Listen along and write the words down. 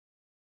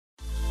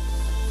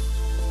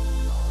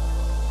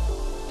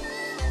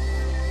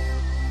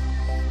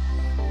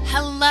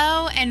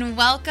and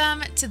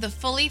welcome to the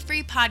Fully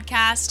Free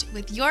Podcast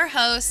with your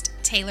host,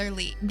 Taylor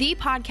Lee. The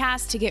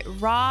podcast to get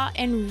raw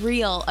and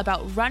real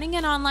about running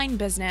an online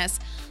business,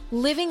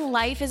 living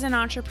life as an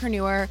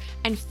entrepreneur,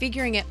 and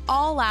figuring it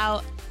all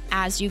out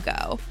as you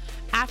go.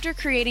 After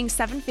creating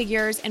 7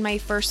 figures in my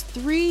first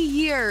 3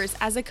 years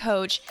as a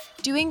coach,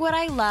 doing what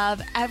I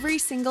love every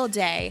single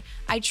day,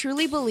 I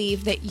truly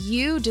believe that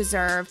you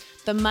deserve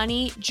the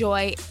money,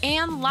 joy,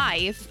 and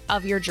life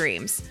of your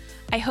dreams.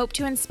 I hope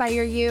to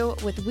inspire you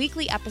with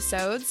weekly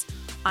episodes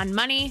on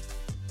money,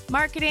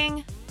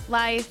 marketing,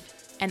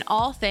 life, and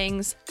all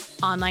things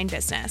online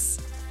business.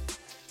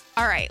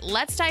 All right,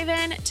 let's dive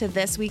in to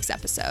this week's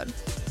episode.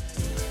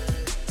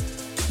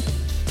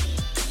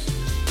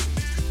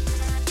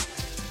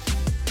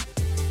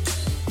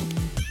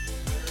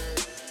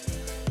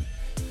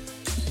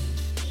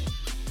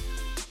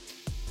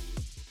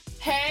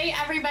 Hey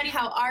everybody,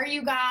 how are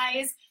you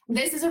guys?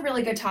 This is a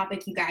really good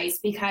topic, you guys,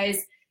 because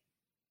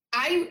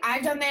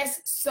I've done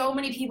this. So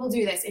many people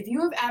do this. If you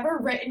have ever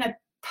written a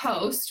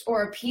post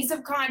or a piece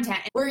of content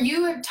where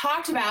you have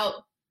talked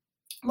about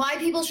why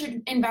people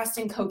should invest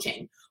in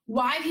coaching,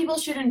 why people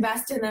should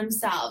invest in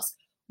themselves,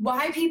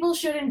 why people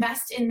should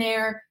invest in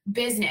their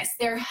business,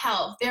 their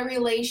health, their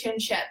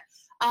relationship.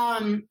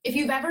 If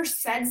you've ever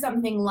said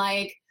something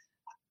like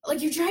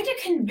you tried to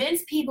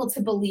convince people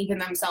to believe in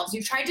themselves,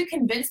 you tried to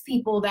convince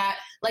people that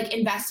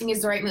investing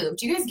is the right move.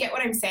 Do you guys get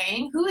what I'm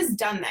saying? Who has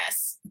done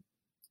this?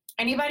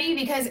 Anybody?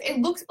 Because it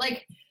looks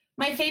like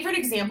my favorite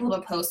example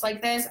of a post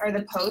like this are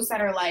the posts that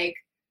are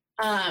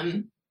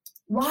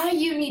why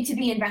you need to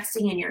be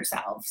investing in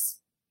yourselves,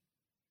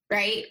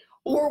 right?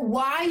 Or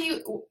why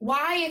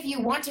if you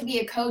want to be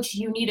a coach,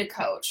 you need a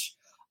coach.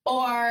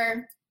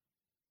 Or,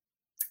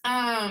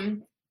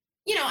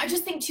 I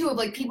just think too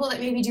of people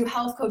that maybe do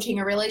health coaching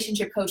or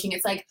relationship coaching.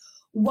 It's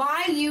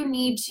why you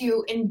need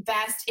to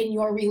invest in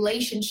your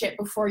relationship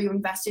before you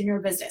invest in your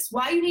business,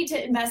 why you need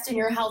to invest in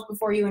your health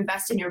before you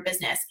invest in your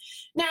business.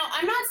 Now,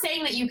 I'm not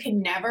saying that you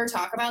can never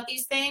talk about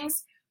these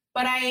things,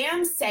 but I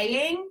am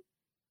saying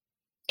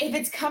if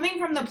it's coming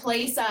from the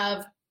place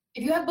of,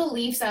 if you have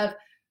beliefs of,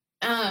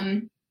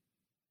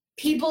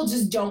 people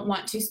just don't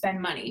want to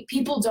spend money,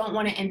 people don't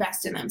want to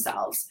invest in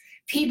themselves,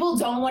 people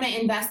don't want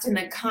to invest in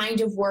the kind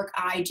of work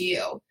I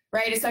do,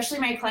 right? Especially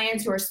my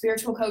clients who are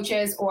spiritual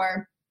coaches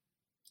or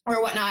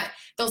whatnot,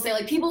 they'll say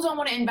people don't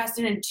want to invest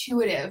in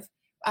intuitive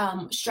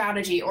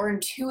strategy or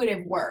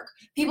intuitive work.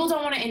 People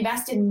don't want to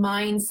invest in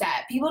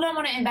mindset. People don't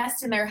want to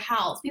invest in their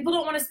health. People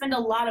don't want to spend a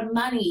lot of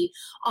money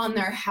on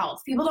their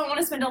health. People don't want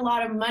to spend a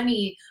lot of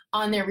money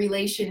on their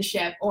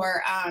relationship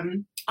or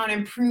on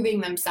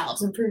improving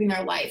themselves, improving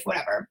their life,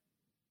 whatever.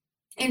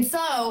 And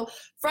so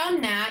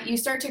from that, you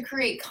start to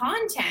create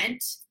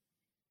content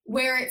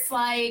where it's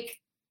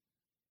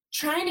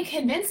trying to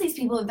convince these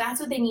people that that's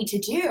what they need to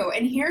do.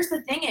 And here's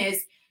the thing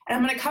is, and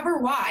I'm going to cover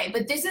why,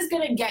 but this is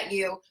going to get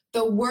you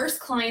the worst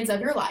clients of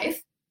your life.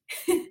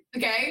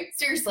 Okay?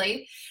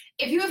 Seriously.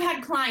 If you have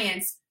had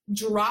clients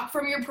drop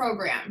from your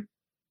program,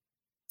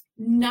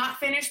 not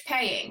finish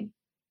paying,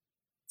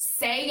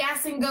 say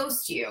yes and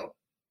ghost you,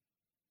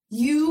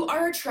 you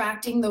are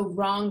attracting the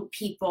wrong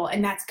people,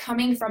 and that's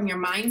coming from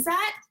your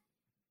mindset.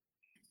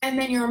 And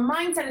then your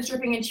mindset is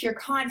dripping into your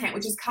content,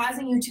 which is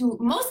causing you to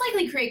most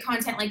likely create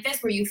content like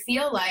this, where you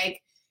feel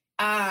like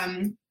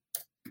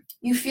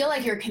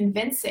you're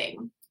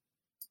convincing.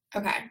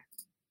 Okay.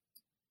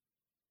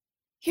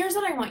 Here's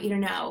what I want you to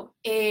know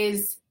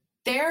is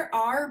there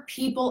are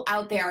people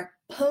out there,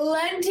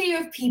 plenty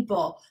of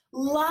people,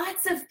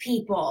 lots of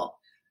people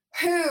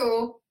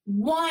who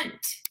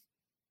want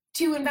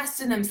to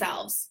invest in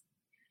themselves.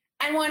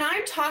 And when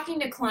I'm talking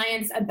to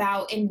clients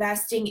about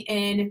investing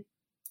in,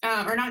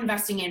 or not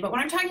investing in, but when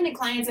I'm talking to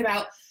clients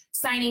about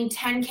signing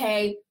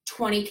 10K,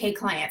 20K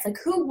clients,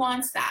 who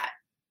wants that?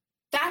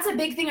 That's a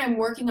big thing I'm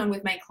working on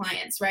with my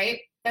clients, right?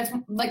 That's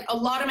a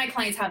lot of my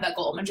clients have that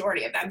goal,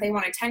 majority of them. They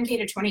want a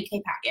 10K to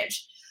 20K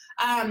package.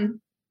 And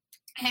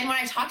when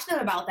I talk to them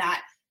about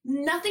that,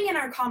 nothing in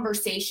our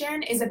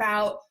conversation is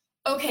about,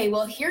 okay,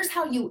 well, here's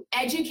how you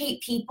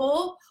educate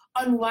people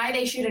on why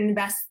they should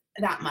invest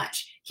that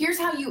much. Here's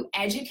how you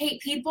educate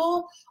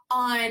people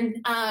on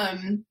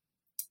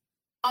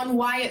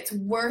why it's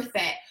worth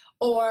it,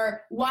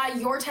 or why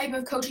your type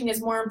of coaching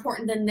is more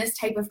important than this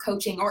type of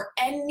coaching, or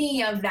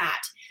any of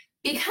that.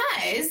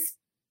 Because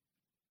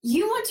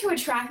you want to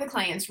attract the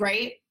clients,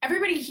 right?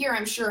 Everybody here,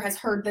 I'm sure, has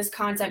heard this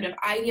concept of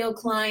ideal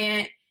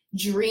client,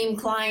 dream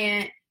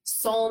client,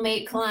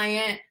 soulmate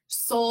client,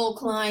 soul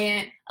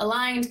client,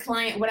 aligned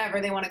client, whatever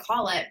they want to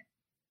call it.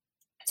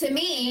 To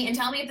me, and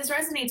tell me if this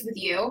resonates with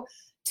you,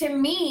 to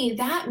me,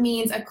 that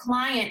means a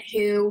client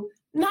who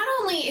not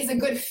only is a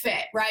good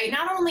fit, right?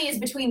 Not only is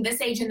between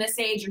this age and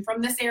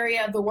from this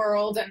area of the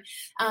world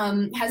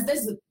and has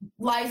this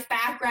life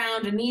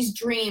background and these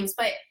dreams,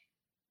 but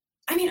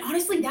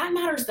honestly, that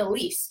matters the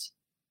least.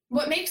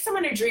 What makes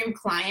someone a dream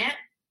client,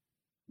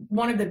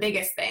 one of the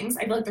biggest things,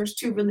 I feel like there's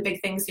 2 really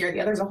big things here. The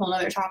other's a whole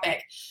other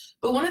topic.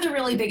 But one of the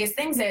really biggest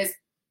things is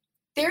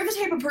they're the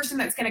type of person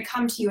that's going to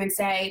come to you and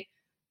say,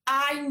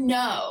 I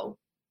know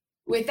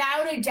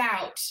without a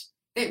doubt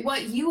that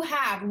what you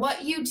have,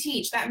 what you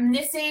teach, that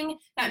missing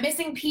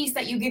piece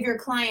that you give your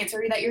clients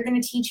or that you're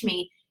going to teach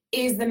me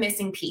is the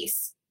missing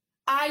piece.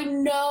 I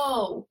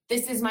know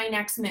this is my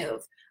next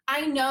move.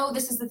 I know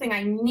this is the thing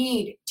I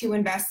need to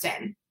invest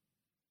in.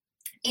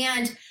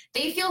 And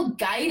they feel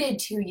guided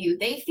to you.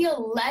 They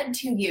feel led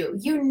to you.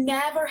 You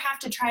never have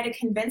to try to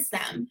convince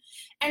them.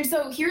 And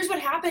so here's what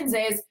happens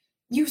is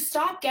you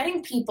stop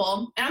getting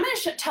people, and I'm going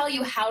to tell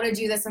you how to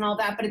do this and all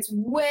that, but it's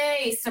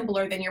way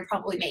simpler than you're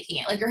probably making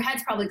it. Like your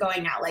head's probably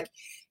going out like,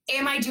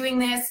 am I doing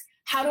this?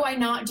 How do I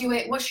not do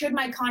it? What should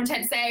my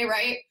content say,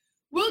 right?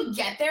 We'll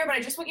get there, but I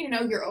just want you to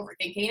know you're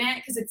overthinking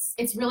it because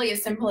it's really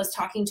as simple as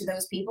talking to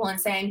those people and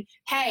saying,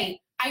 hey,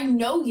 I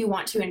know you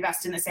want to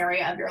invest in this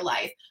area of your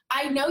life.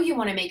 I know you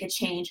want to make a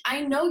change.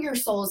 I know your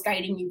soul is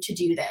guiding you to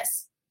do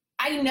this.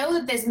 I know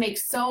that this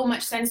makes so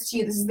much sense to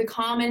you. This is the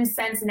common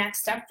sense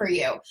next step for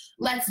you.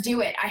 Let's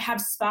do it. I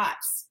have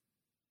spots.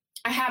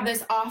 I have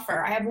this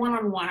offer. I have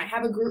one-on-one. I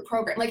have a group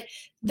program. Like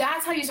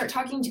that's how you start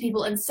talking to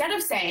people instead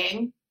of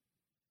saying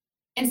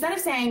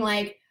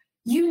like,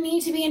 you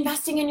need to be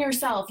investing in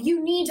yourself.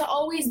 You need to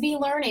always be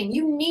learning.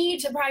 You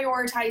need to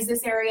prioritize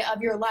this area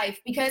of your life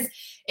because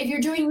if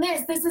you're doing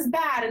this, this is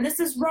bad and this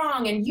is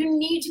wrong and you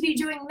need to be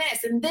doing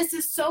this and this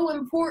is so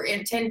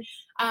important.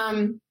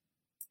 And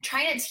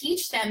trying to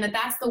teach them that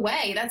that's the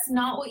way. That's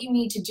not what you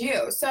need to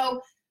do.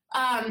 So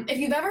if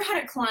you've ever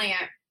had a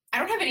client, I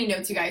don't have any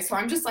notes, you guys, so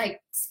I'm just like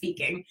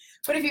speaking.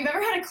 But if you've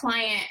ever had a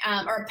client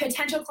or a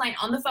potential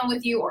client on the phone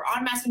with you or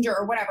on Messenger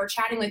or whatever,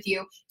 chatting with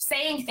you,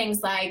 saying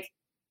things like,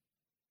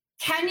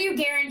 can you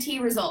guarantee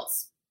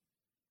results?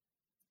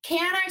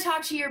 Can I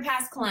talk to your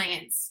past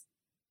clients?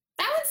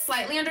 That one's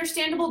slightly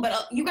understandable,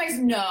 but you guys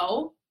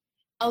know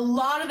a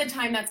lot of the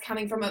time that's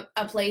coming from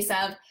a place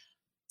of,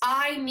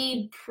 I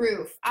need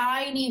proof.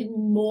 I need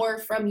more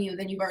from you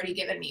than you've already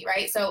given me,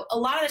 right? So a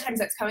lot of the times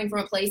that's coming from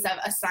a place of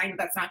a sign that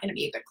that's not going to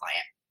be a good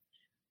client.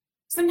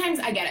 Sometimes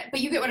I get it, but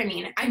you get what I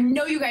mean. I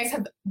know you guys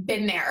have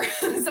been there.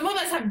 Some of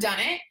us have done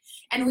it,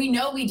 and we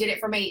know we did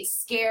it from a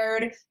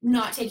scared,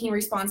 not taking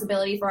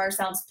responsibility for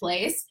ourselves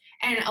place.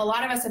 And a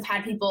lot of us have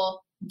had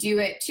people do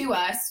it to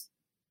us,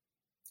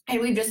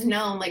 and we've just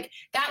known, like,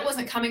 that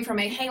wasn't coming from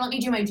a, hey, let me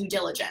do my due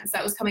diligence.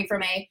 That was coming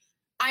from a,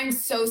 I'm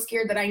so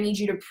scared that I need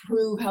you to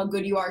prove how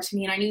good you are to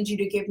me, and I need you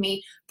to give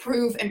me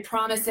proof and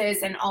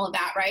promises and all of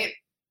that, right?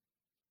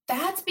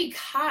 That's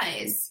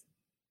because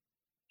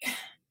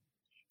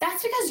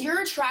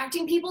you're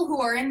attracting people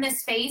who are in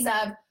this phase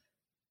of,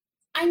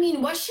 I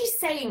mean, what she's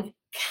saying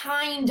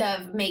kind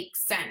of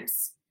makes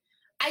sense.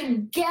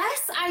 I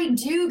guess I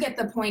do get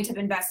the point of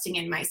investing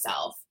in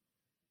myself.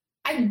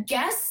 I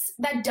guess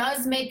that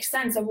does make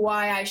sense of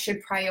why I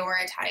should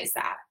prioritize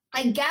that.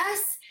 I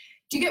guess,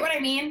 do you get what I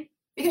mean?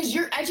 Because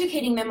you're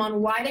educating them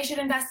on why they should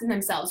invest in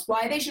themselves,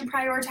 why they should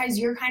prioritize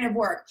your kind of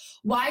work,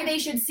 why they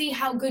should see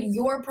how good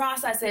your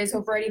process is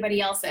over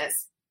anybody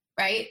else's,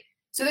 right?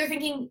 So they're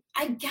thinking,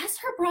 I guess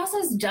her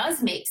process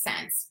does make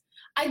sense.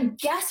 I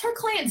guess her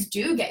clients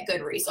do get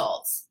good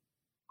results.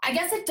 I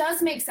guess it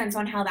does make sense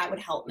on how that would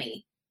help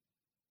me.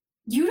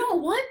 You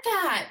don't want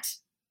that.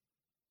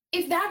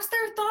 If that's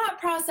their thought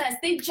process,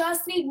 they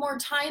just need more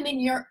time in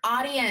your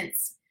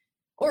audience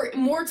or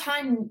more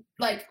time,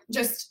 like,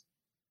 just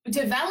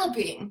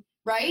developing,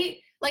 right?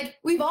 Like,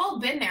 we've all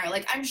been there.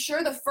 Like, I'm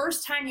sure the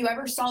first time you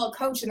ever saw a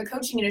coach in the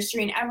coaching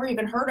industry and ever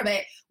even heard of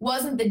it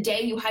wasn't the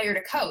day you hired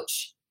a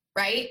coach,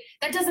 right?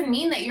 That doesn't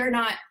mean that you're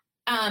not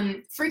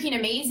freaking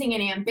amazing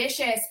and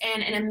ambitious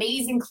and an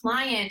amazing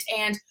client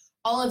and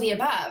all of the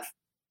above.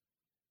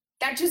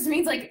 That just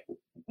means, like,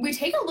 we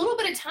take a little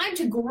bit of time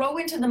to grow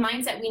into the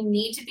mindset we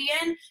need to be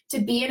in to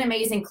be an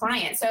amazing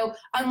client. So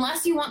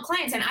unless you want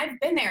clients, and I've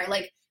been there,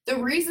 like, the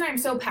reason I'm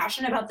so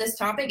passionate about this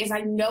topic is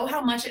I know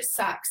how much it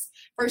sucks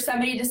for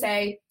somebody to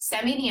say,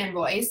 send me the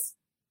invoice,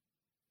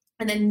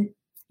 and then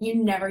you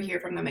never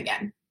hear from them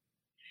again.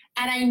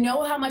 And I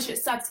know how much it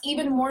sucks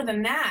even more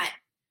than that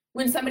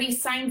when somebody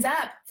signs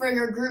up for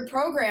your group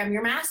program,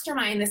 your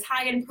mastermind, this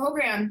high-end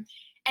program,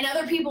 and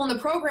other people in the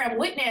program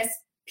witness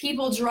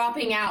people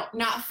dropping out,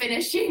 not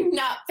finishing,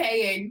 not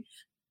paying.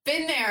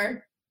 Been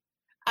there.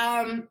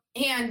 And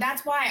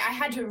that's why I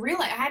had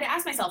to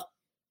ask myself,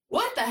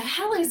 what the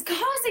hell is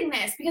causing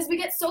this? Because we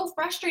get so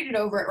frustrated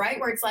over it, right?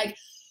 Where it's like,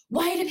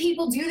 why do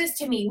people do this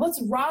to me?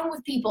 What's wrong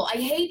with people? I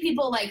hate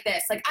people like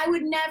this. Like, I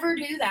would never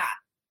do that.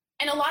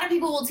 And a lot of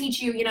people will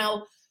teach you, and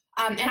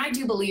I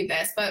do believe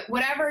this, but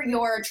whatever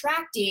you're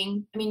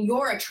attracting, I mean,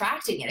 you're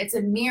attracting it. It's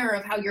a mirror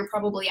of how you're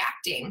probably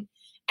acting.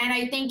 And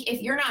I think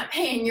if you're not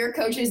paying your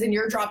coaches and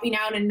you're dropping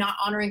out and not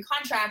honoring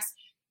contracts,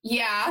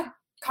 yeah,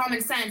 common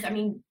sense. I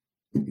mean,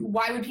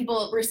 why would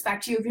people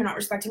respect you if you're not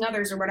respecting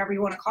others or whatever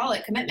you want to call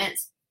it,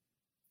 commitments?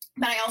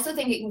 But I also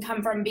think it can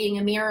come from being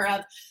a mirror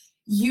of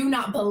you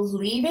not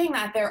believing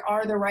that there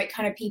are the right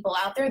kind of people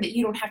out there that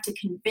you don't have to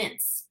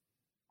convince,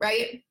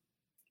 right?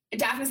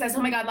 Daphne says,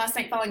 oh my God, last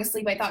night falling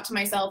asleep, I thought to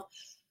myself,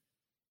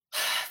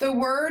 the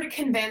word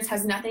convince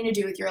has nothing to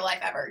do with your life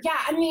ever. Yeah,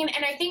 I mean,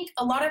 and I think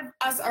a lot of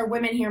us are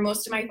women here,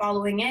 most of my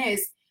following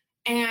is,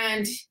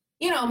 and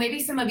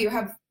maybe some of you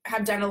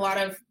have done a lot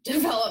of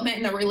development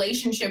in the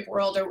relationship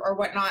world or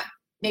whatnot.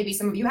 Maybe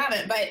some of you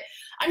haven't, but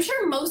I'm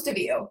sure most of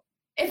you,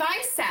 if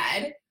I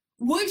said,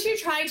 would you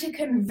try to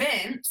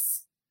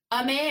convince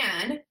a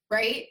man,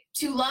 right,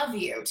 to love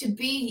you, to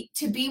be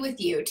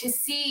with you, to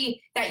see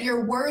that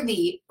you're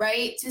worthy,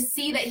 right, to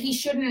see that he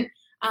shouldn't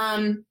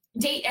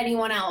date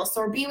anyone else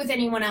or be with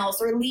anyone else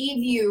or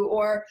leave you,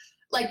 or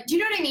like, do you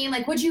know what I mean?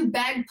 Like, would you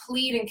beg,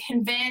 plead, and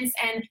convince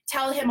and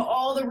tell him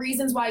all the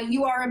reasons why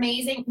you are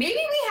amazing? Maybe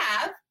we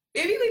have,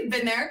 maybe we've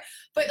been there,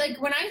 but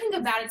like, when I think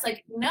of that, it's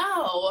like,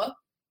 no,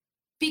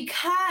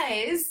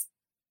 because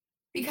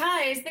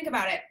think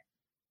about it.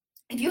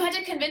 If you had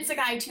to convince a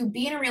guy to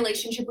be in a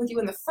relationship with you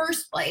in the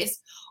first place,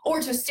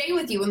 or to stay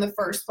with you in the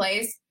first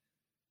place,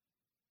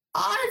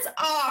 odds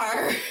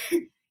are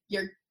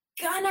you're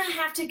gonna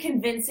have to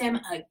convince him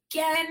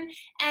again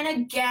and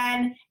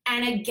again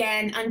and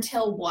again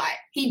until what?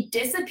 He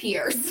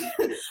disappears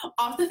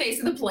off the face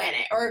of the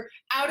planet or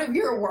out of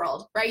your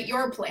world, right?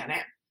 Your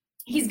planet.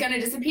 He's gonna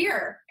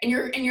disappear, and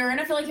you're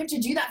gonna feel like you have to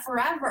do that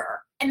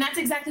forever. And that's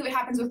exactly what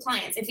happens with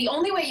clients. If the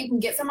only way you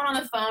can get someone on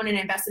the phone and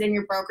invest it in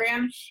your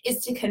program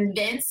is to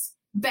convince,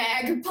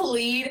 beg,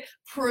 plead,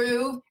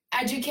 prove,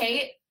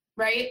 educate,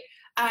 right?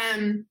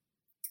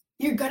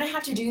 You're going to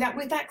have to do that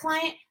with that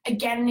client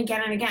again and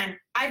again and again.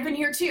 I've been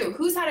here too.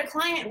 Who's had a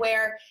client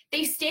where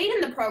they stayed in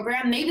the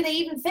program, maybe they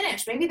even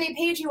finished, maybe they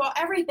paid you all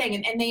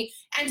everything and they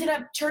ended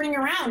up turning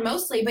around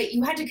mostly, but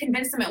you had to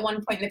convince them at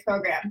one point in the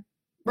program,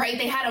 right?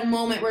 They had a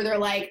moment where they're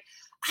like,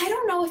 I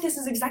don't know if this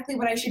is exactly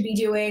what I should be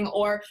doing,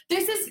 or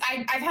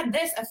I've had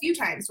this a few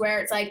times where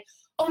it's like,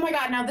 oh my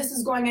God, now this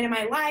is going into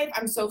my life.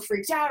 I'm so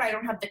freaked out. I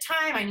don't have the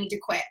time. I need to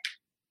quit.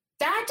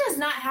 That does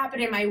not happen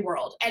in my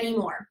world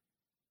anymore.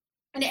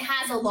 And it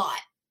has a lot.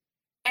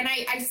 And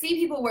I see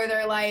people where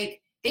they're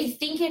like, they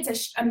think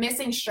it's a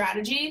missing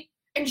strategy.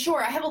 And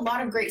sure, I have a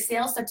lot of great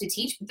sales stuff to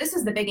teach, but this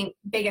is the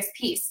biggest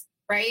piece,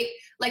 right?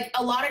 Like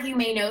a lot of you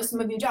may know,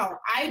 some of you don't.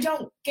 I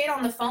don't get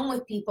on the phone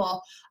with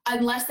people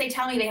unless they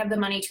tell me they have the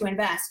money to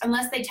invest,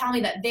 unless they tell me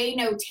that they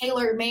know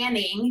Taylor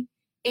Manning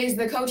is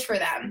the coach for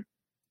them.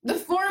 The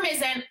form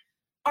isn't,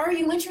 are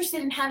you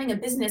interested in having a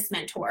business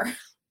mentor?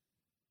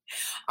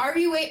 Are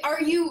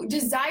you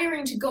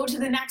desiring to go to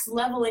the next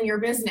level in your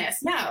business?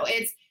 No,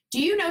 it's,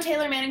 do you know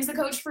Taylor Manning's the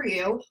coach for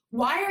you?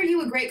 Why are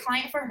you a great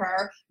client for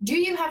her? Do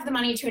you have the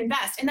money to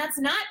invest? And that's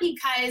not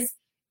because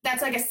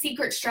that's like a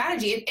secret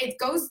strategy. It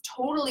goes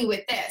totally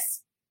with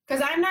this,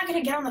 because I'm not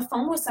going to get on the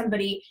phone with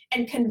somebody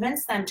and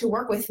convince them to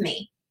work with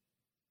me.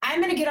 I'm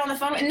going to get on the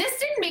phone, and this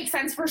didn't make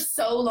sense for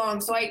so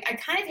long, so I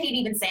kind of hate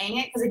even saying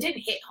it because it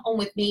didn't hit home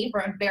with me for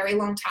a very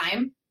long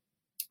time.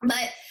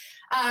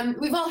 But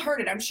we've all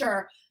heard it, I'm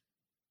sure.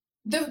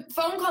 The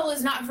phone call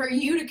is not for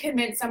you to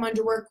convince someone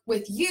to work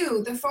with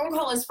you. The phone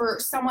call is for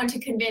someone to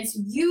convince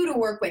you to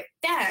work with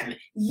them,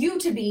 you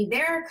to be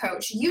their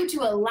coach, you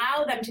to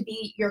allow them to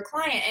be your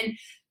client. And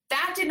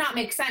that did not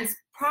make sense,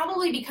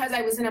 probably because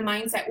I was in a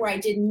mindset where I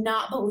did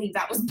not believe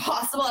that was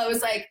possible. I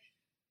was like,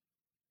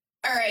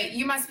 all right,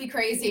 you must be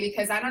crazy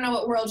because I don't know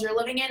what world you're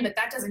living in, but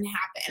that doesn't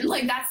happen.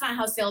 Like, that's not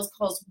how sales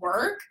calls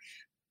work,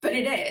 but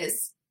it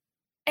is.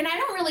 And I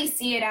don't really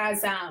see it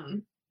as,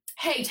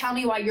 hey, tell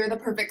me why you're the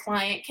perfect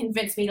client,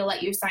 convince me to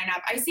let you sign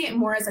up. I see it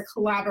more as a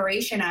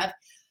collaboration of,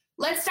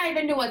 let's dive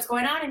into what's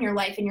going on in your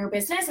life and your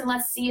business, and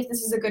let's see if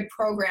this is a good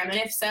program. And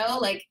if so,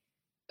 like,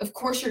 of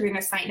course you're going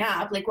to sign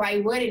up. Like, why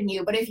wouldn't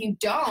you? But if you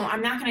don't,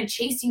 I'm not going to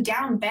chase you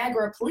down, beg,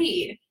 or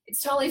plead.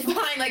 It's totally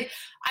fine. Like,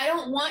 I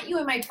don't want you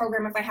in my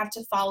program if I have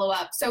to follow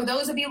up. So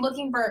those of you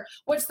looking for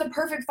what's the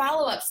perfect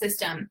follow-up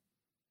system,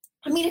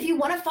 I mean, if you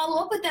want to follow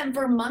up with them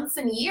for months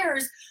and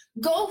years,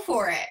 go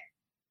for it.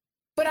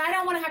 But I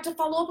don't want to have to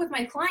follow up with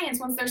my clients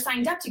once they're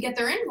signed up to get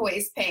their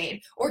invoice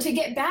paid, or to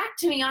get back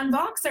to me on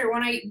Voxer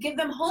when I give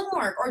them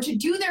homework, or to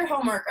do their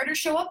homework, or to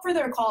show up for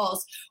their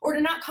calls, or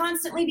to not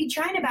constantly be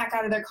trying to back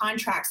out of their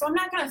contract. So I'm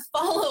not going to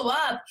follow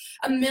up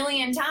a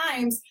million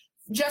times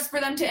just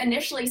for them to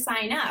initially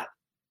sign up.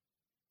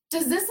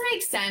 Does this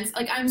make sense?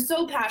 Like, I'm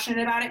so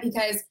passionate about it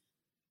because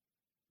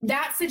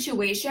that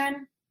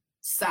situation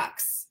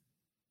sucks.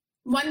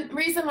 One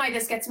reason why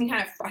this gets me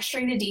kind of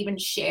frustrated to even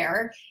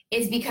share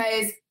is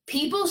because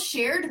people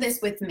shared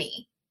this with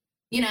me.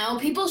 You know,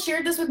 people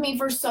shared this with me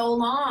for so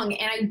long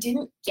and I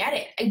didn't get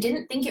it. I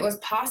didn't think it was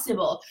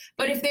possible.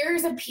 But if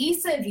there's a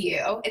piece of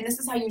you, and this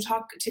is how you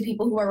talk to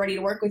people who are ready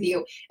to work with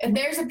you, if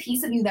there's a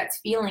piece of you that's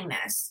feeling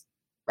this,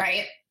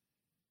 right?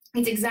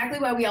 It's exactly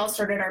why we all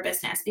started our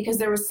business, because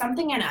there was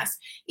something in us,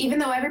 even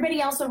though everybody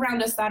else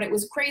around us thought it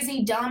was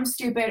crazy, dumb,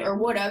 stupid, or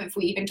would have if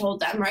we even told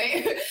them,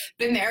 right?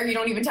 Been there, you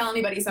don't even tell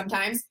anybody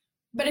sometimes.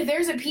 But if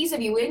there's a piece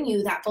of you in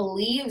you that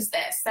believes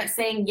this, that's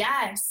saying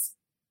yes,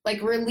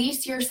 like,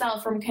 release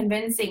yourself from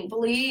convincing,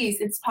 please,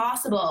 it's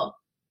possible,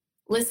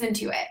 listen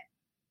to it.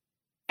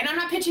 And I'm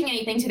not pitching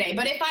anything today,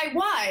 but if I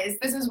was,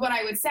 this is what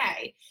I would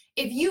say.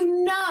 If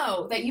you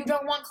know that you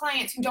don't want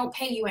clients who don't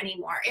pay you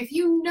anymore, if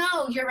you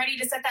know you're ready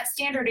to set that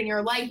standard in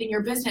your life, in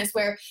your business,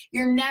 where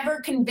you're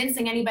never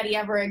convincing anybody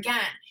ever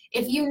again,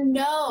 if you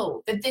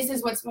know that this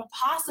is what's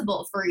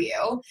possible for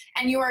you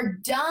and you are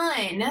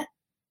done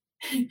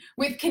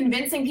with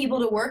convincing people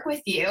to work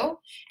with you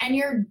and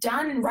you're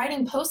done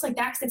writing posts like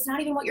that because it's not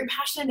even what you're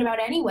passionate about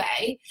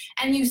anyway,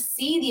 and you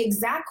see the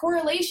exact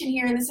correlation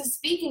here and this is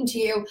speaking to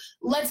you,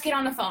 let's get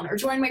on the phone or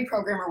join my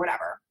program or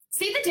whatever.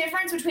 See the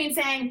difference between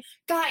saying,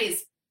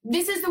 guys,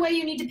 this is the way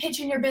you need to pitch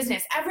in your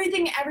business.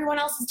 Everything everyone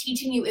else is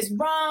teaching you is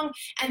wrong,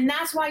 and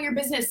that's why your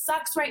business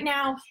sucks right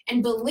now.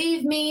 And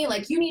believe me,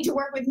 like, you need to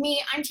work with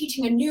me. I'm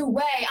teaching a new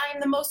way. I am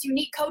the most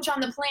unique coach on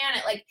the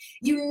planet. Like,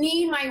 you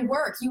need my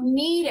work. You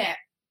need it.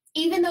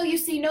 Even though you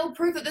see no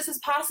proof that this is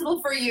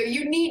possible for you,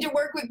 you need to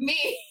work with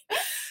me.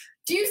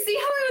 Do you see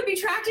how I would be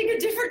attracting a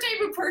different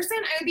type of person?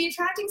 I would be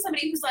attracting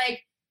somebody who's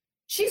like,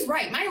 she's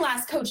right. My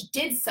last coach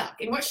did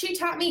suck, and what she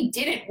taught me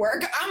didn't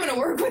work. I'm going to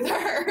work with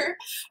her,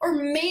 or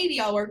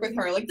maybe I'll work with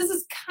her. Like, this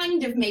is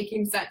kind of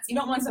making sense. You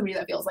don't want somebody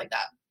that feels like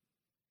that.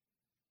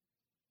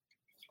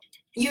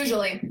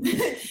 Usually,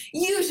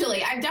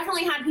 I've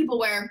definitely had people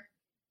where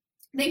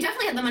they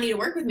definitely had the money to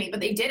work with me, but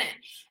they didn't.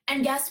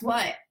 And guess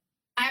what?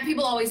 I have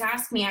people always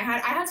ask me. I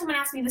had someone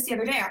ask me this the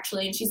other day,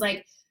 actually, and she's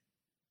like,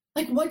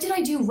 what did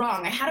I do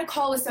wrong? I had a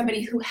call with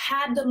somebody who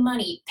had the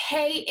money,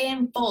 pay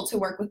in full to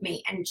work with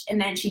me,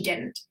 and then she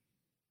didn't.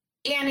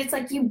 And it's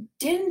like, you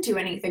didn't do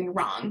anything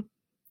wrong.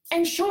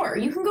 And sure,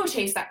 you can go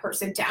chase that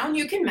person down.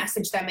 You can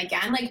message them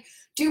again. Like,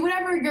 do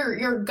whatever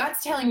your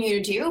gut's telling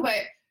you to do.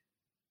 But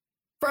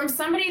from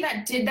somebody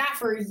that did that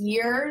for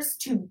years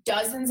to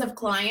dozens of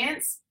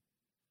clients,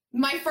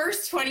 my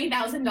first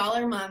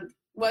 $20,000 month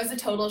was a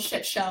total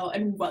shit show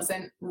and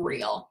wasn't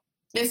real.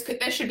 This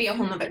should be a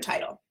whole nother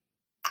title.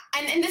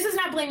 And this is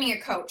not blaming a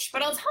coach,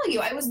 but I'll tell you,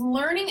 I was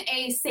learning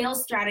a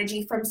sales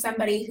strategy from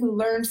somebody who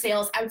learned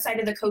sales outside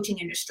of the coaching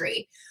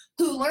industry,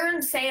 who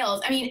learned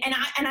sales. I mean, and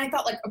I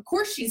thought, like, of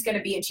course she's going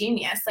to be a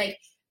genius. Like,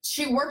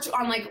 she worked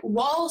on like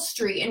Wall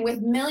Street and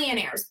with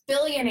millionaires,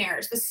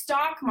 billionaires, the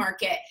stock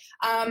market,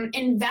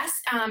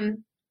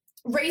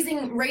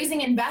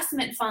 raising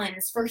investment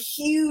funds for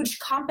huge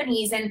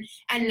companies and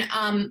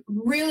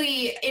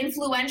really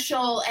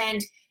influential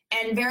and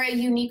very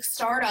unique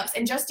startups,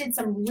 and just did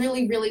some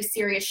really, really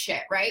serious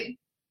shit, right?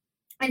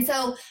 And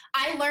so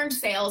I learned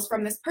sales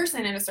from this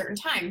person at a certain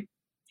time,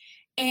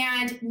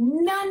 and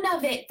none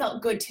of it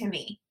felt good to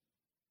me.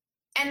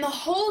 And the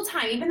whole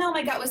time, even though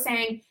my gut was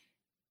saying,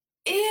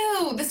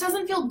 ew, this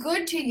doesn't feel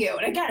good to you.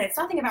 And again, it's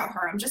nothing about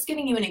her. I'm just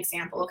giving you an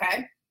example,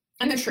 okay?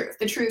 And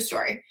the true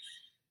story.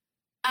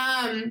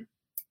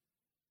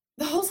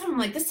 The whole time I'm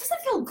like, this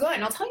doesn't feel good.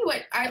 And I'll tell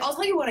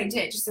you what I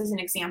did, just as an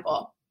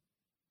example.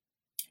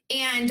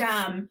 And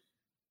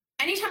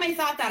anytime I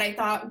thought that, I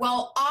thought,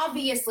 well,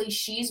 obviously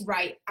she's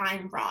right,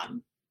 I'm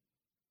wrong,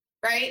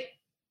 right?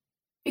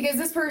 Because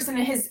this person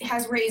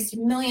has raised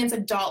millions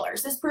of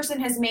dollars. This person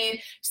has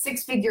made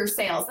six-figure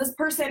sales. This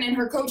person in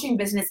her coaching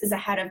business is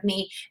ahead of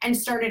me and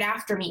started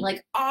after me.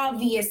 Like,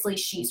 obviously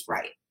she's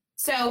right.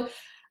 So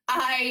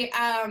I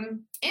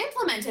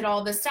implemented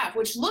all this stuff,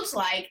 which looks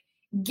like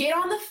get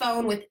on the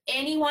phone with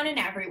anyone and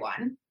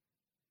everyone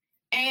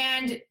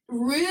and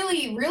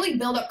really, really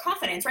build up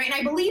confidence, right? And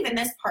I believe in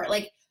this part.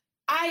 Like,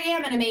 I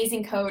am an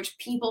amazing coach.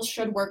 People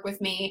should work with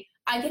me.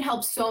 I can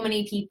help so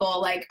many people.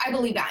 Like, I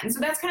believe that. And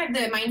so that's kind of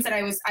the mindset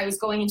I was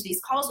going into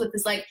these calls with,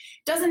 is like,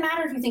 doesn't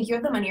matter if you think you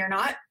have the money or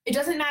not. It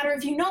doesn't matter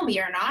if you know me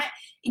or not.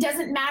 It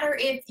doesn't matter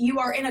if you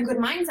are in a good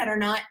mindset or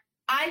not.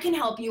 I can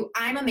help you.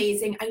 I'm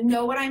amazing. I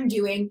know what I'm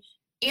doing,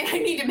 and I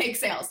need to make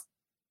sales.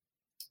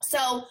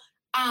 So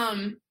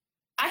I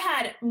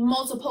had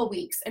multiple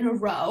weeks in a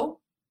row.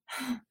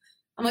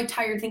 I'm like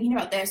tired thinking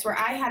about this, where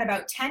I had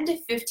about 10 to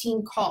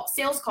 15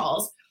 sales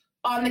calls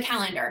on the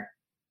calendar,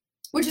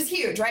 which is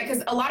huge, right?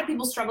 Because a lot of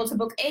people struggle to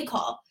book a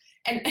call,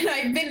 and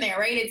I've been there,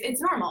 right?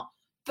 It's normal.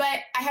 But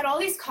I had all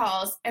these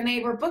calls, and they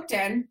were booked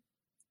in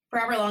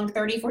forever long,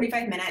 30,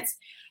 45 minutes.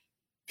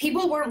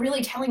 People weren't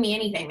really telling me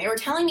anything. They were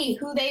telling me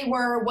who they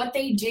were, what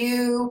they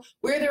do,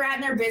 where they're at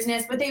in their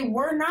business, but they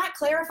were not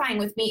clarifying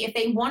with me if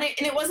they wanted,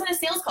 and it wasn't a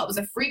sales call, it was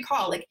a free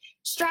call, like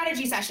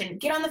strategy session,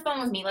 get on the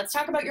phone with me, let's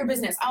talk about your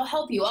business, I'll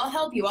help you.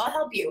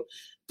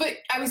 But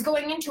I was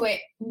going into it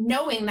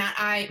knowing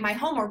that my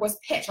homework was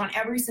pitch on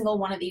every single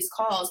one of these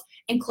calls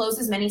and close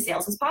as many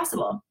sales as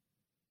possible.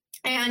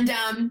 And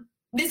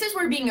this is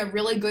where being a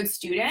really good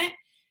student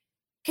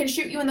can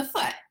shoot you in the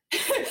foot.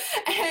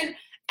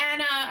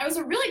 And I was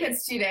a really good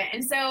student.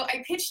 And so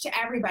I pitched to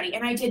everybody,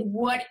 and I did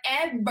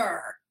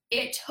whatever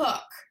it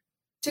took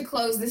to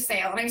close the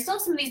sale. And I still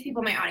have some of these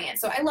people in my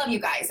audience. So I love you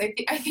guys.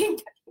 I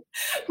think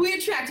we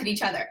attracted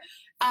each other.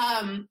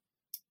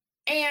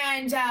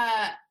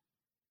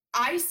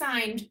 I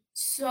signed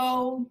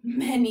so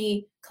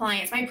many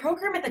clients. My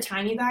program at the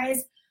time, you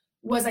guys,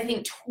 was, I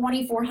think,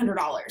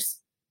 $2,400.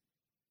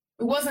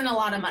 It wasn't a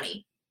lot of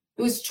money.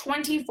 It was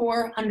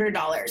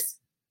 $2,400.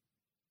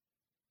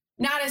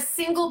 Not a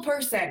single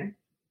person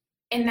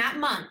in that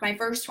month, my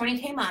first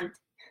 20K month,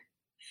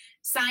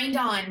 signed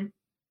on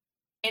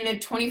in a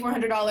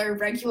 $2,400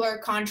 regular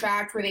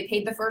contract where they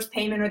paid the first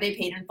payment or they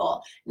paid in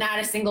full. Not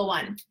a single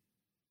one.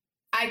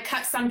 I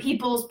cut some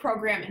people's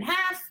program in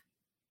half.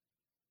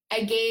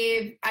 I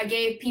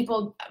gave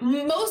people,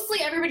 mostly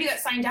everybody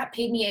that signed up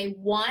paid me a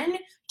 $100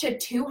 to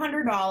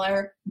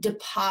 $200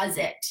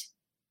 deposit.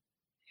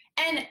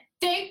 And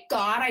thank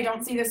God I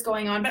don't see this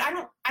going on, but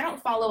I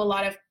don't follow a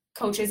lot of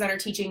coaches that are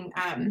teaching,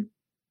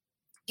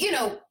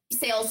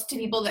 sales to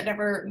people that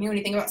never knew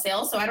anything about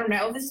sales. So I don't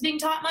know if this is being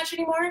taught much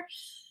anymore.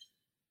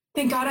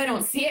 Thank God I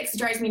don't see it because it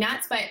drives me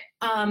nuts. But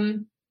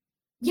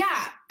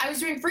I was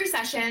doing free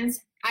sessions.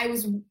 I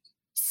was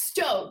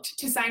stoked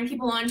to sign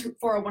people on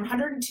for a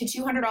 $100 to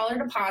 $200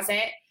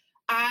 deposit.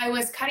 I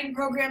was cutting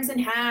programs in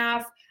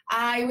half.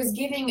 I was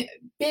giving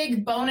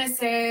big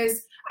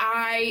bonuses.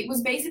 I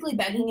was basically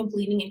begging and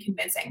pleading and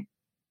convincing.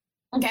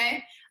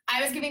 Okay.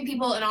 I was giving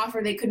people an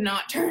offer they could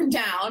not turn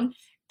down.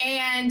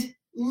 And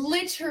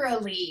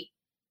literally,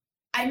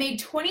 I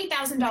made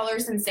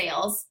 $20,000 in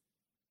sales.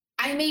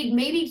 I made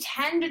maybe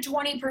 10 to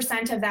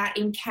 20% of that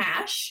in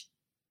cash.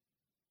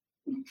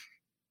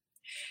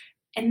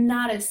 And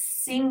not a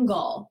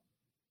single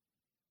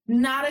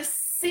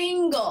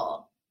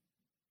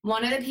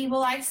one of the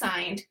people I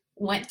signed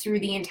went through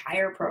the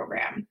entire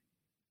program.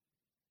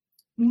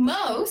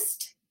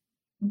 Most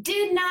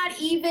did not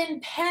even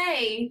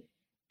pay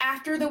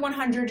after the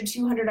 $100 to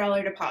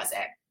 $200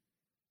 deposit.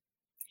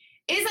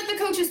 Is that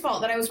the coach's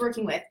fault that I was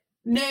working with?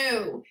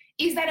 No.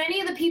 Is that any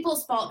of the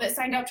people's fault that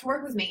signed up to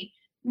work with me?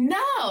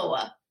 No.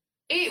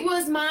 It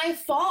was my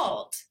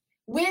fault.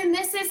 When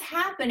this is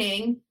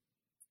happening,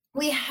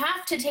 we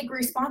have to take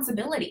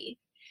responsibility.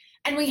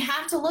 And we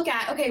have to look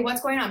at, okay,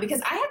 what's going on?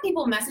 Because I have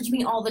people message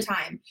me all the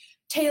time.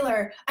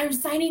 Taylor, I'm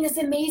signing this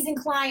amazing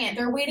client.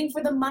 They're waiting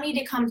for the money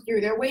to come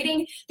through. They're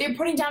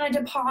putting down a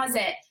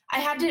deposit. I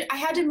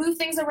had to move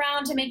things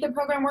around to make the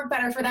program work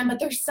better for them, but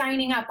they're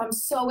signing up. I'm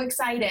so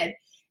excited.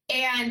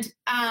 And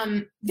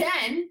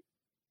then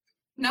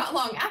not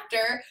long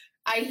after,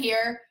 I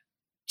hear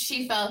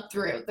she fell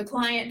through. The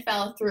client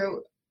fell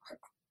through.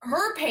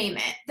 Her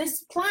payment,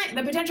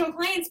 the potential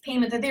client's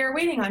payment that they were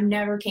waiting on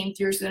never came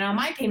through. So now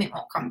my payment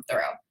won't come through.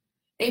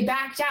 They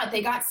backed out.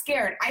 They got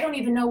scared. I don't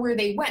even know where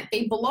they went.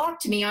 They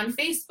blocked me on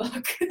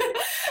Facebook.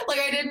 Like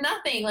I did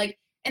nothing.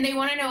 And they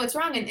want to know what's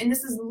wrong. And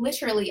this is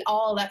literally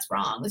all that's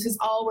wrong. This is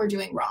all we're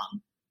doing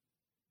wrong.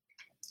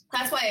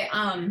 That's why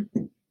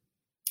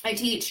I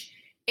teach,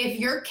 if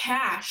your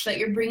cash that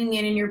you're bringing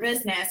in your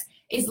business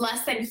is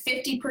less than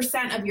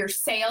 50% of your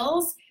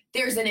sales,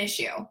 there's an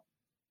issue.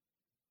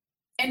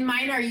 And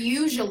mine are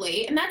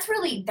usually, and that's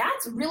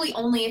really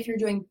only if you're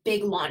doing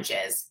big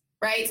launches,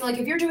 right? So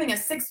if you're doing a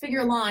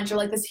 6-figure launch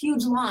or this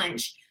huge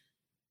launch,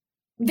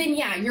 then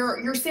yeah,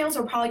 your sales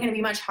are probably going to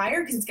be much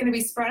higher because it's going to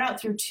be spread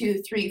out through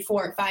 2, 3,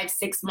 4, 5,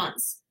 6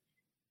 months.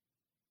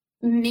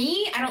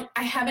 Me,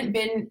 I haven't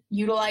been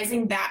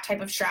utilizing that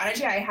type of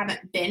strategy. I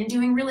haven't been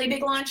doing really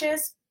big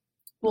launches.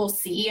 We'll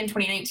see in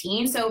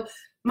 2019. So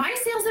my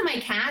sales and my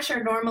cash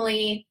are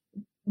normally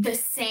the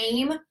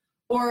same,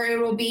 or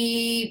it will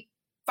be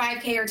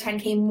 5K or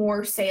 10K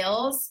more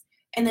sales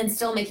and then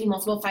still making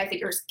multiple 5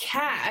 figures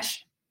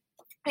cash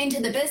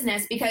into the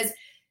business. Because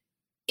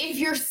if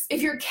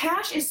your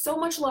cash is so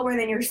much lower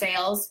than your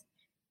sales,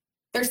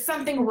 there's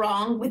something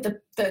wrong with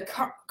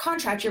the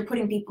contract you're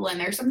putting people in.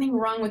 There's something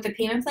wrong with the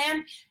payment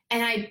plan.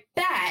 And I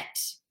bet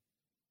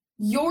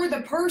you're the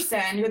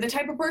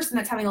type of person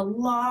that's having a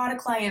lot of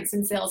clients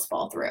and sales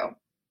fall through.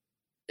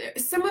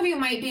 Some of you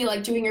might be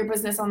doing your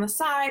business on the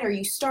side, or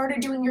you started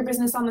doing your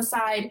business on the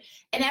side,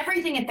 and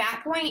everything at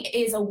that point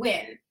is a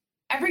win.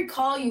 Every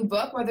call you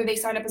book, whether they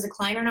sign up as a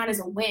client or not, is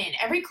a win.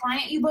 Every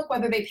client you book,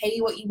 whether they pay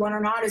you what you want or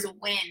not, is a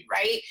win,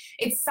 right?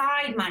 It's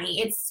side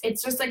money. It's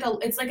just like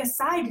a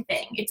side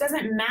thing. It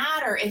doesn't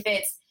matter if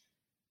it's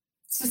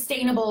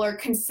sustainable or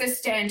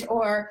consistent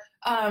or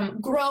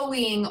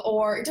growing,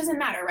 or it doesn't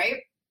matter, right?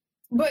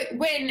 But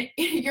when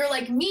you're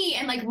like me,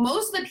 and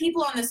most of the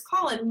people on this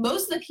call and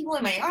most of the people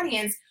in my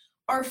audience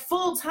are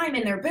full-time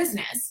in their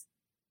business,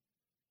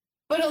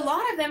 but a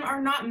lot of them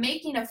are not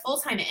making a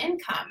full-time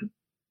income.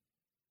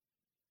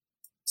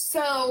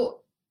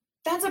 So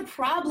that's a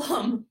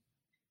problem,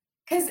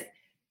 because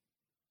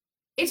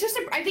it's just,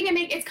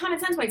 it's common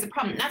sense why it's a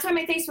problem. That's why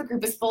my Facebook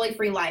group is Fully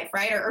Free Life,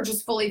 right? Or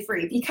just fully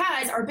free,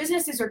 because our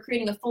businesses are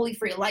creating a fully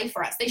free life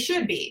for us. They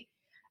should be.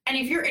 And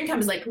if your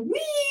income is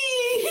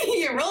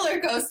wee, a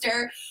roller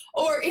coaster,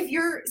 or if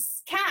your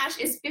cash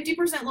is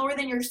 50% lower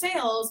than your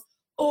sales,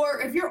 or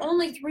if your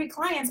only 3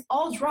 clients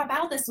all drop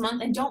out this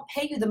month and don't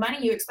pay you the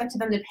money you expected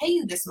them to pay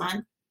you this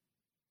month,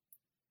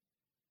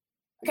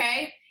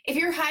 okay? If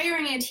you're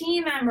hiring a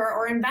team member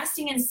or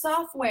investing in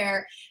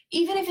software,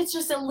 even if it's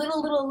just a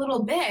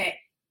little bit,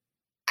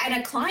 and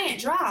a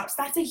client drops,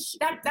 that's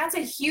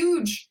a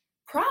huge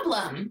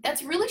problem.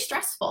 That's really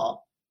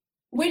stressful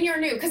when you're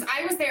new, because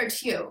I was there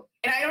too.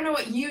 And I don't know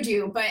what you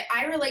do, but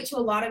I relate to a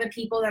lot of the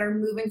people that are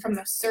moving from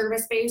the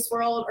service-based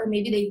world, or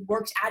maybe they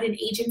worked at an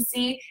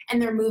agency and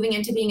they're moving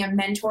into being a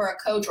mentor, a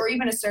coach, or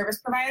even a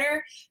service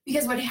provider.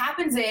 Because what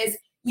happens is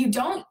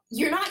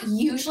you're not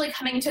usually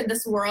coming into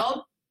this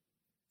world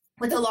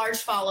with a large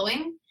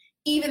following.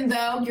 even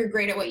though you're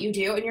great at what you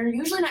do, and you're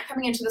usually not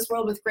coming into this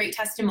world with great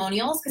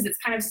testimonials because it's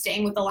kind of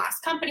staying with the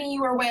last company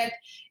you were with,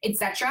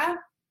 etc.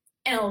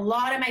 And a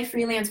lot of my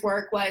freelance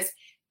work was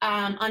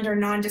under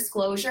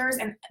non-disclosures,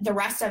 and the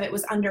rest of it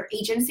was under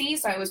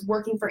agencies. So I was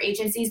working for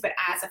agencies, but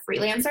as a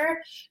freelancer.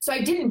 So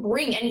I didn't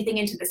bring anything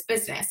into this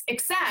business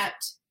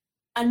except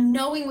a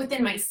knowing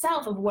within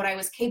myself of what I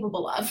was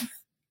capable of.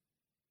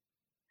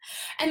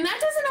 And that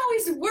doesn't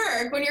always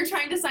work when you're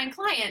trying to sign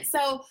clients.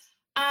 So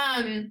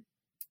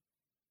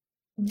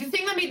the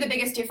thing that made the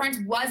biggest difference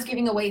was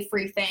giving away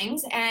free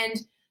things. And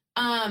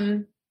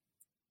I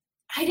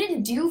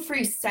didn't do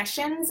free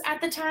sessions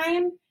at the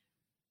time.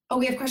 Oh,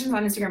 we have questions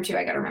on Instagram too.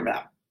 I got to remember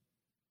that.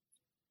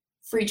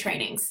 Free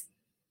trainings.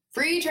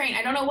 Free train.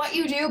 I don't know what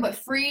you do, but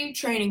free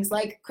trainings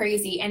like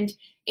crazy. And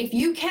if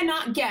you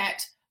cannot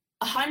get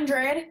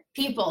 100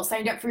 people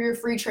signed up for your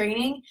free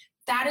training,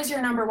 that is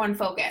your number one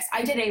focus.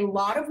 I did a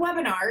lot of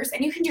webinars,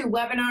 and you can do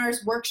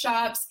webinars,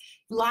 workshops,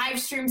 live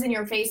streams in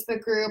your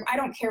Facebook group. I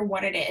don't care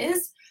what it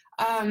is.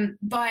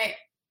 But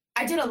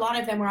I did a lot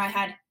of them where I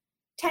had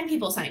 10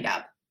 people signed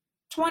up,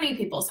 20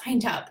 people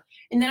signed up,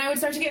 and then I would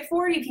start to get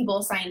 40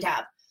 people signed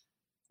up.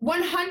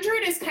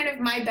 100 is kind of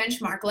my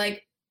benchmark,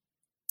 like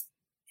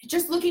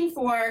just looking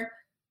for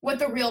what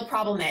the real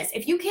problem is.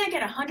 If you can't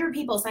get 100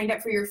 people signed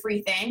up for your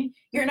free thing,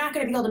 you're not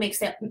going to be able to make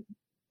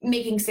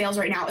making sales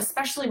right now,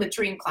 especially with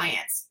dream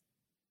clients.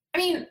 I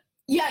mean,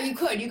 yeah, you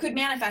could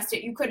manifest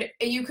it.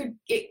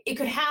 It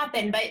could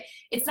happen, but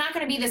it's not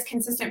going to be this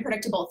consistent,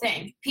 predictable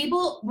thing.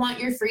 People want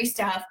your free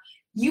stuff.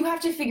 You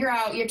have to figure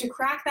out, you have to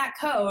crack that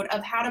code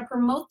of how to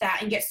promote that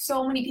and get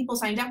so many people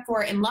signed up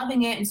for it and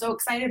loving it and so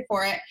excited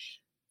for it.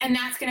 And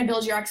that's going to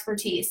build your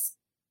expertise.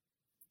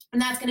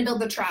 And that's going to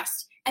build the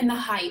trust and the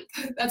hype.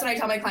 That's what I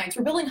tell my clients.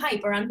 We're building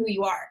hype around who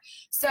you are.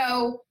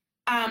 So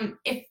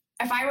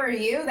if I were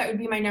you, that would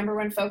be my number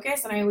one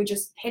focus, and I would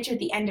just pitch at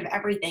the end of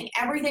everything.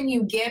 Everything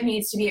you give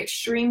needs to be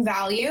extreme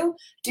value.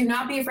 Do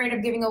not be afraid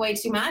of giving away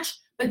too much,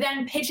 but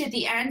then pitch at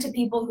the end to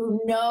people who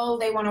know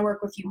they want to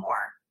work with you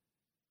more.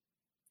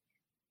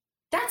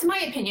 That's my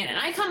opinion, and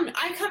I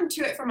come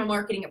to it from a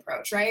marketing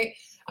approach, right?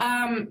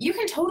 You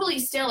can totally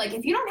still, like,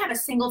 if you don't have a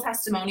single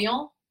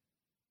testimonial,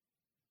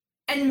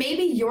 and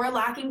maybe you're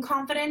lacking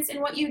confidence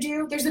in what you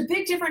do, there's a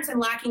big difference in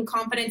lacking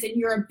confidence in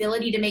your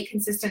ability to make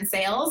consistent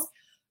sales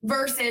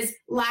versus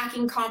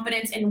lacking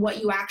confidence in what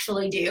you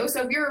actually do.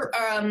 So if you're,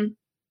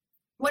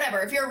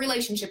 if you're a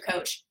relationship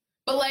coach,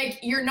 but like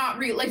you're not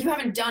like you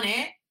haven't done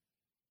it,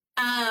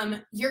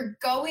 you're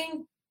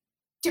going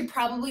to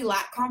probably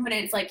lack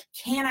confidence. Like,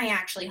 can I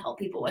actually help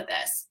people with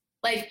this?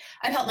 Like,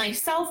 I've helped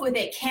myself with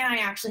it. Can I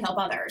actually help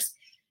others?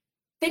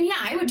 Then yeah,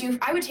 I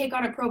would take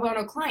on a pro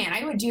bono client.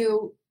 I would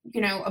do,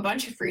 a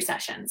bunch of free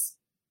sessions.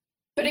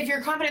 But if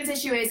your confidence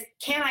issue is,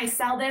 can I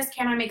sell this?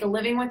 Can I make a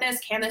living with this?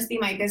 Can this be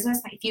my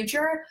business, my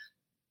future?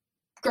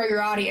 Grow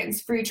your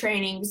audience, free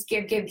trainings,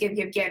 give,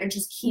 and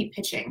just keep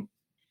pitching.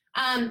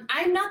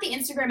 I'm not the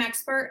Instagram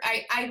expert.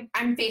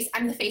 I'm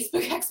the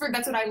Facebook expert.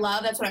 That's what I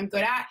love. That's what I'm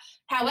good at.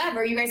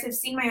 However, you guys have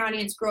seen my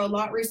audience grow a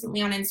lot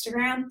recently on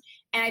Instagram.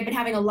 And I've been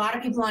having a lot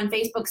of people on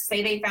Facebook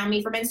say they found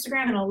me from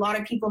Instagram, and a lot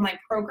of people in my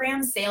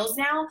program, sales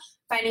now,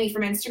 finding me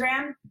from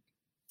Instagram.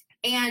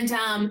 And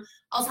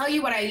I'll tell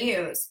you what I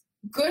use.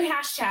 Good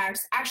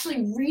hashtags,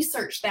 actually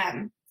research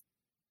them.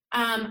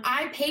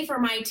 I pay for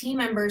my team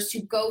members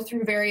to go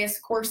through various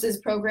courses,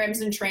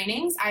 programs, and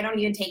trainings. I don't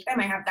even take them.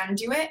 I have them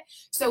do it.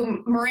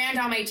 So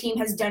Miranda on my team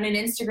has done an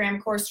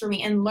Instagram course for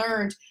me and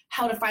learned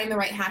how to find the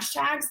right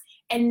hashtags.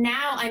 And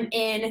now I'm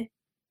in.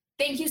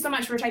 Thank you so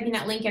much for typing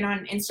that link in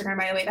on Instagram,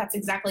 by the way. That's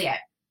exactly it.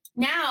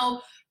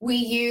 Now we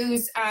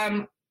use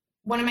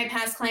one of my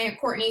past client,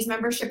 Courtney's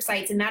membership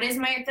sites, and that is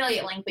my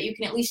affiliate link, but you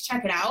can at least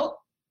check it out.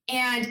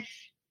 And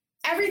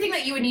everything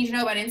that you would need to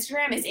know about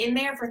Instagram is in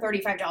there for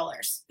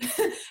 $35.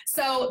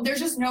 So there's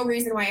just no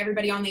reason why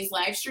everybody on these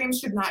live streams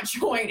should not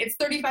join. It's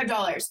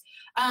 $35.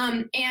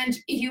 And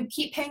if you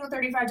keep paying the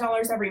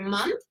 $35 every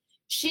month,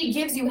 she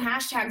gives you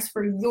hashtags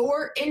for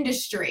your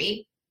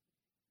industry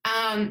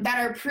that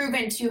are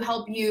proven to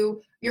help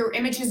your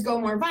images go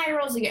more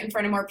viral, so you get in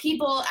front of more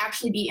people,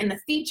 actually be in the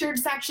featured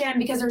section,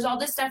 because there's all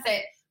this stuff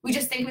that we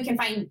just think we can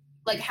find,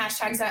 like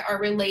hashtags that are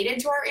related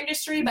to our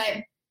industry, but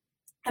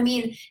I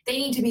mean, they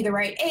need to be the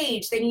right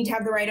age. They need to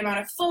have the right amount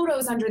of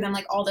photos under them,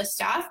 like all this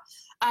stuff.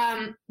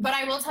 But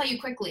I will tell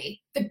you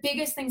quickly, the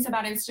biggest things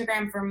about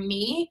Instagram for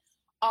me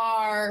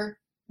are,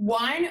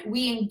 one,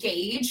 we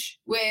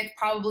engage with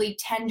probably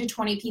 10 to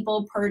 20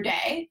 people per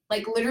day,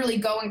 like literally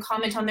go and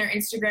comment on their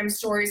Instagram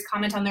stories,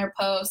 comment on their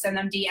posts, send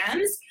them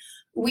DMs.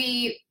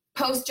 We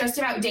post just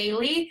about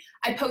daily.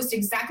 I post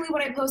exactly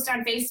what I post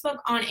on Facebook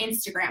on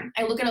Instagram.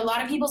 I look at a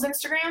lot of people's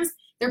Instagrams.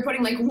 They're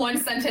putting like one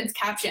sentence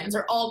captions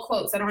or all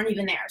quotes that aren't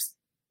even theirs.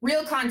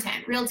 Real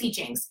content, real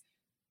teachings.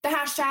 The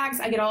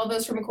hashtags, I get all of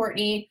those from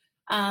Courtney.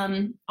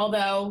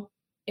 Although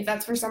if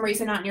that's for some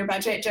reason not in your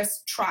budget,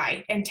 just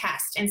try and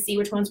test and see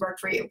which ones work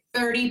for you.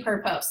 30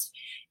 per post.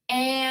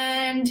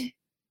 And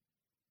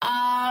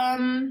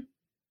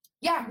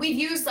we've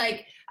used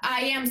like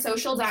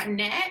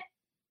iamsocial.net,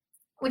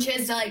 which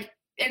is like,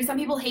 and some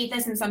people hate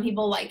this and some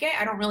people like it.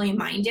 I don't really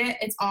mind it.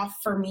 It's off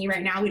for me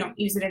right now. We don't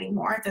use it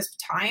anymore at this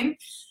time.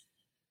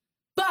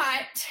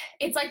 But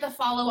it's like the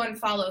follow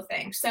unfollow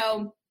thing.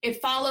 So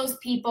it follows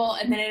people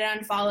and then it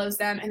unfollows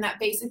them. And that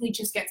basically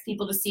just gets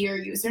people to see your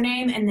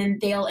username. And then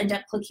they'll end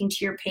up clicking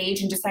to your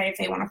page and decide if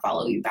they want to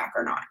follow you back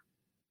or not.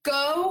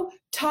 Go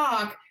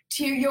talk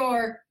to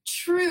your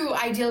true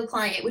ideal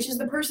client, which is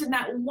the person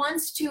that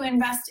wants to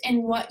invest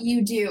in what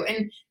you do.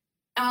 And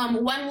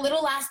one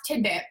little last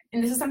tidbit,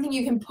 and this is something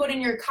you can put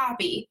in your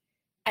copy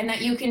and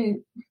that you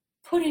can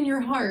put in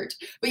your heart,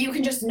 but you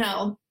can just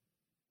know,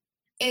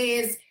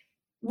 is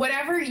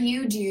whatever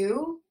you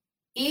do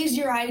is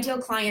your ideal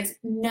client's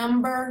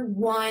number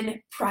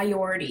one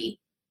priority.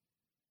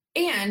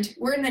 And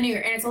we're in the new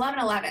year and it's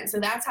 11/11. So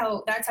that's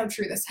how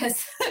true this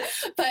is.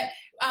 But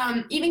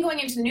even going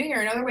into the new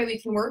year, another way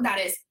we can word that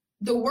is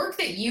the work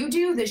that you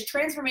do, this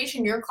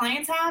transformation your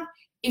clients have,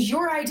 is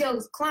your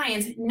ideal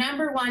client's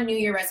number one New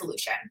Year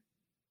resolution.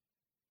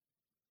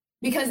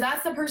 Because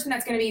that's the person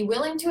that's going to be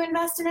willing to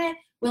invest in it,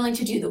 willing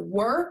to do the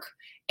work,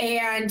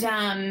 and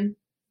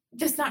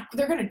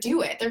they're going to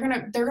do it. They're going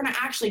to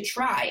actually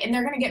try, and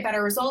they're going to get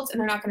better results, and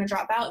they're not going to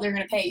drop out. They're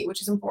going to pay you,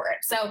 which is important.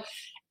 So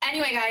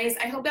anyway, guys,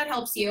 I hope that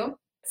helps you.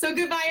 So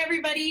goodbye,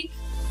 everybody.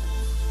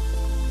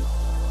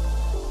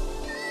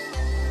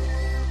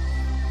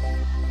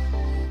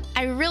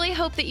 I really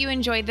hope that you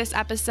enjoyed this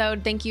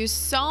episode. Thank you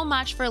so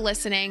much for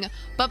listening.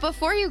 But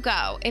before you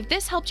go, if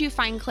this helped you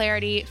find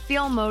clarity,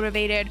 feel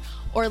motivated,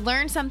 or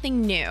learn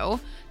something new,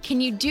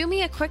 can you do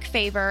me a quick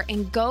favor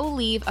and go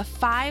leave a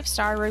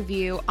 5-star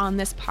review on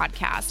this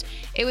podcast?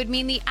 It would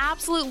mean the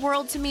absolute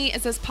world to me,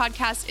 as this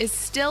podcast is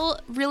still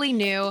really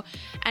new,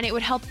 and it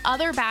would help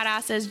other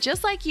badasses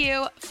just like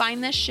you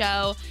find this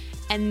show.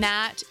 And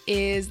that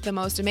is the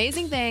most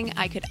amazing thing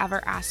I could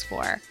ever ask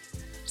for.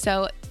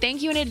 So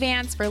thank you in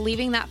advance for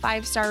leaving that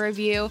 5-star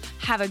review.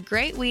 Have a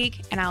great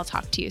week, and I'll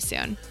talk to you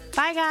soon.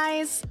 Bye,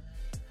 guys.